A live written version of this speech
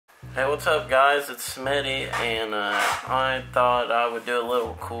Hey, what's up guys? It's Smitty, and I thought I would do a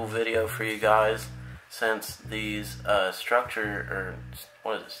little cool video for you guys since these starter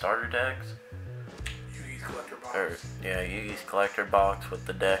decks? Yugi's collector box. Yugi's collector box with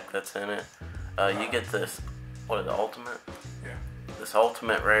the deck that's in it. You get this, ultimate? Yeah. This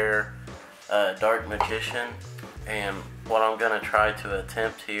ultimate rare Dark Magician, and what I'm going to try to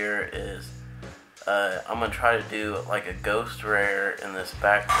attempt here is I'm going to try to do like a ghost rare in this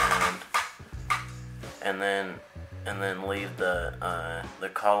background, and then leave the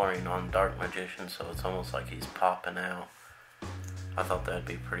coloring on Dark Magician so it's almost like he's popping out. I thought that'd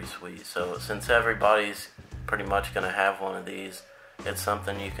be pretty sweet. So since everybody's pretty much going to have one of these, it's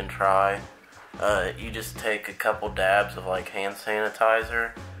something you can try. You just take a couple dabs of like hand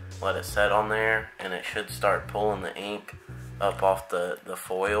sanitizer, let it set on there, and it should start pulling the ink up off the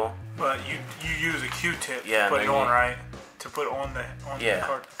foil. But you use a Q-tip to put it on, right? To put on the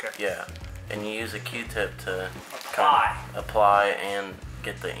card? Okay. Yeah. And you use a Q-tip to apply and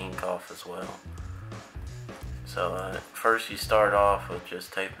get the ink off as well. So first you start off with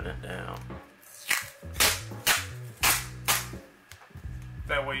just taping it down.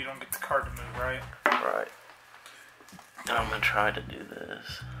 That way you don't get the card to move, right? Right. And I'm going to try to do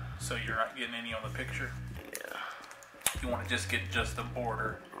this. So you're not getting any on the picture? Yeah. You want to just get just the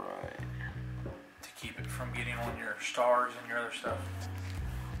border. Right. To keep it from getting on your stars and your other stuff.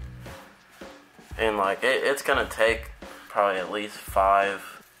 And like it's gonna take probably at least 5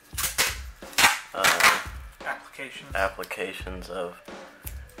 applications of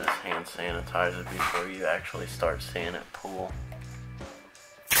this hand sanitizer before you actually start seeing it pull.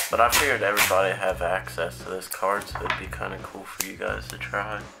 But I figured everybody have access to this card, so it'd be kind of cool for you guys to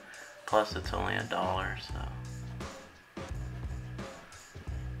try. Plus it's only $1, so.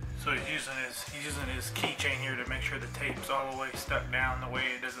 So he's using his keychain here to make sure the tape's all the way stuck down the way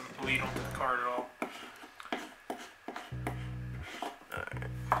it doesn't bleed onto the card at all. Alright.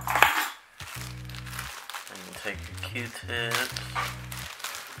 And you take your Q-tips.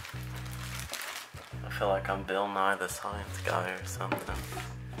 I feel like I'm Bill Nye the Science Guy or something.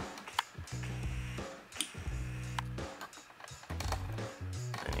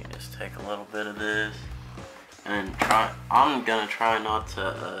 And you just take a little bit of this. And I'm gonna try not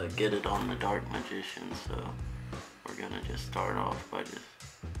to get it on the Dark Magician, so we're gonna just start off by just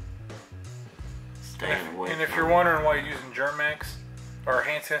staying away. And if you're wondering why you're using Germ-X or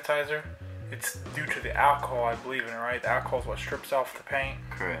hand sanitizer, it's due to the alcohol, I believe in it, right? The alcohol is what strips off the paint.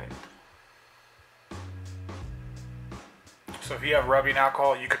 Correct. So if you have rubbing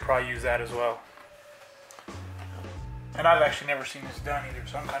alcohol, you could probably use that as well. And I've actually never seen this done either,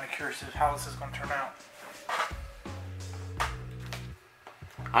 so I'm kind of curious as to how this is going to turn out.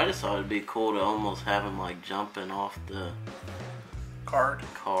 I just thought it'd be cool to almost have him like jumping off the card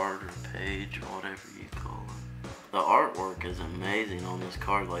or page, or whatever you call it. The artwork is amazing on this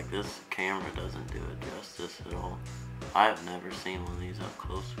card. Like, this camera doesn't do it justice at all. I have never seen one of these up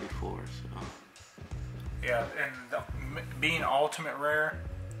close before, so. Yeah, and being ultimate rare,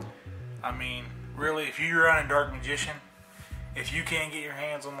 I mean, really, if you're running Dark Magician, if you can't get your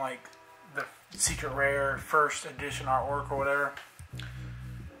hands on like the secret rare first edition artwork or whatever,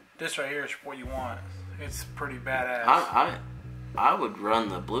 this right here is what you want. It's pretty badass. I would run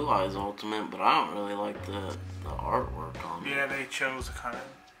the Blue Eyes Ultimate, but I don't really like the artwork on it. Yeah, they chose a kind of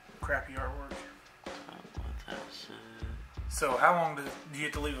crappy artwork. So how long do you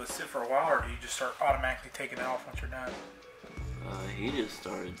have to leave it sit for a while, or do you just start automatically taking it off once you're done? He just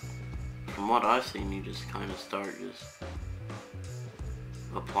started, from what I've seen, you just kind of start just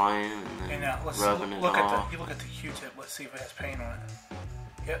applying and then rubbing it off. You look at the Q-tip, let's see if it has paint on it.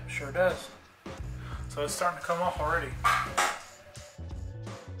 Yep, sure does. So it's starting to come off already.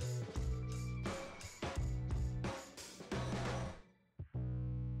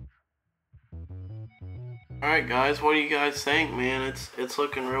 Alright guys, what do you guys think, man? It's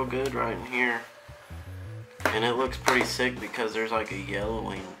looking real good right in here. And it looks pretty sick because there's like a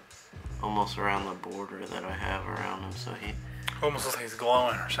yellowing almost around the border that I have around him, so he almost looks like he's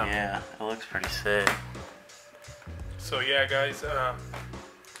glowing or something. Yeah, it looks pretty sick. So yeah guys,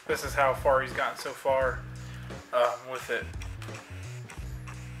 this is how far he's gotten so far with it.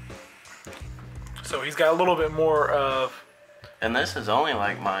 So he's got a little bit more of... And this is only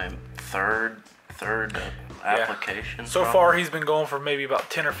like my third application. So far he's been going for maybe about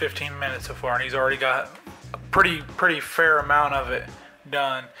 10 or 15 minutes so far, and he's already got a pretty fair amount of it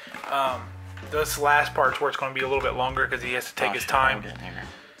done. This last part's where it's going to be a little bit longer because he has to take his time.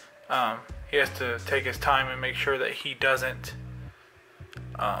 He has to take his time and make sure that he doesn't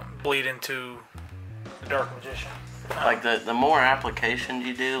bleed into the Dark Magician. Like the more application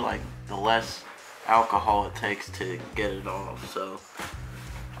you do, like the less alcohol it takes to get it off. So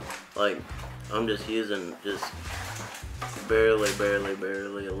like I'm just using just barely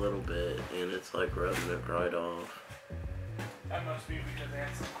a little bit, and it's like rubbing it right off. That must be because they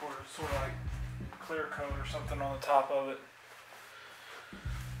had some sort of like clear coat or something on the top of it.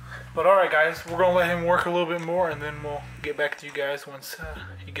 But alright guys, we're going to let him work a little bit more, and then we'll get back to you guys once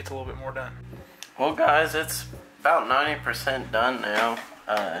he gets a little bit more done. Well guys, it's about 90% done now.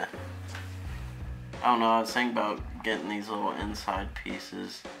 I don't know, I was thinking about getting these little inside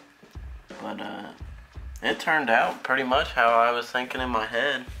pieces, but it turned out pretty much how I was thinking in my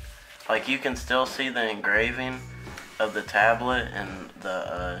head. Like you can still see the engraving of the tablet and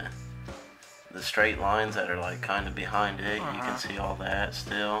the straight lines that are like kind of behind it. You can see all that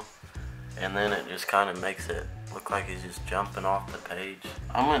still, and then it just kind of makes it look like he's just jumping off the page.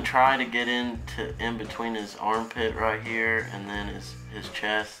 I'm gonna try to get in between his armpit right here, and then his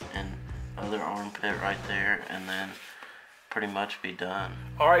chest and other armpit right there, and then pretty much be done.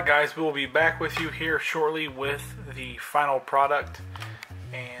 Alright guys, we will be back with you here shortly with the final product.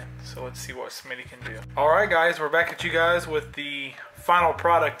 And so let's see what Smitty can do. Alright guys, we're back at you guys with the final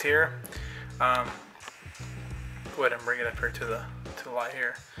product here. Go ahead and bring it up here to the light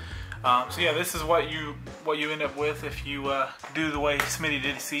here. So yeah, this is what you end up with if you do the way Smitty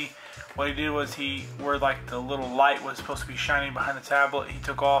did. See, what he did was where like the little light was supposed to be shining behind the tablet, he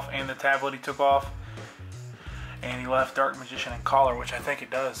took off, and the tablet he took off, and he left Dark Magician and Collar, which I think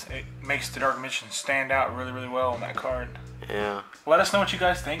it does. It makes the Dark Magician stand out really well on that card. Yeah. Let us know what you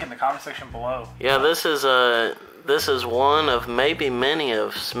guys think in the comment section below. Yeah, this is one of maybe many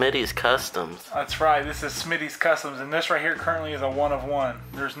of Smitty's customs. That's right. This is Smitty's customs, and this right here currently is a 1 of 1.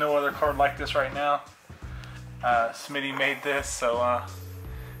 There's no other card like this right now. Smitty made this, so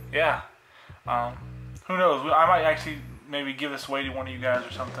yeah. Who knows? I might actually maybe give this away to one of you guys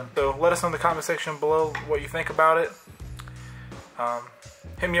or something. So let us know in the comment section below what you think about it.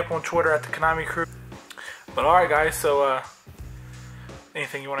 Hit me up on Twitter at the KonamiCrew. But alright guys, so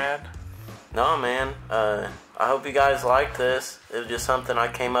anything you want to add? No man, I hope you guys liked this. It was just something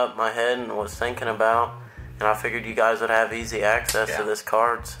I came up in my head and was thinking about, and I figured you guys would have easy access to this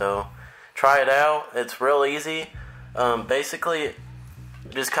card, so try it out. It's real easy. Basically,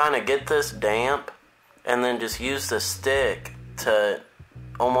 just kind of get this damp, and then just use the stick to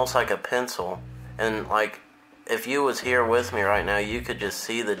almost like a pencil, and like if you was here with me right now, you could just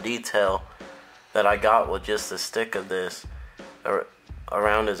see the detail that I got with just the stick of this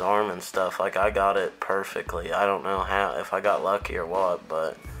around his arm and stuff. Like I got it perfectly. I don't know how, if I got lucky or what,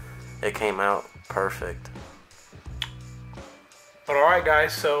 but it came out perfect. But alright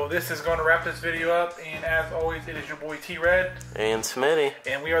guys, so this is going to wrap this video up, and as always, it is your boy T-Red And Smitty.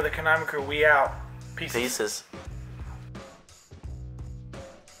 and we are the KonamiCrew. We out. Peace. Pieces.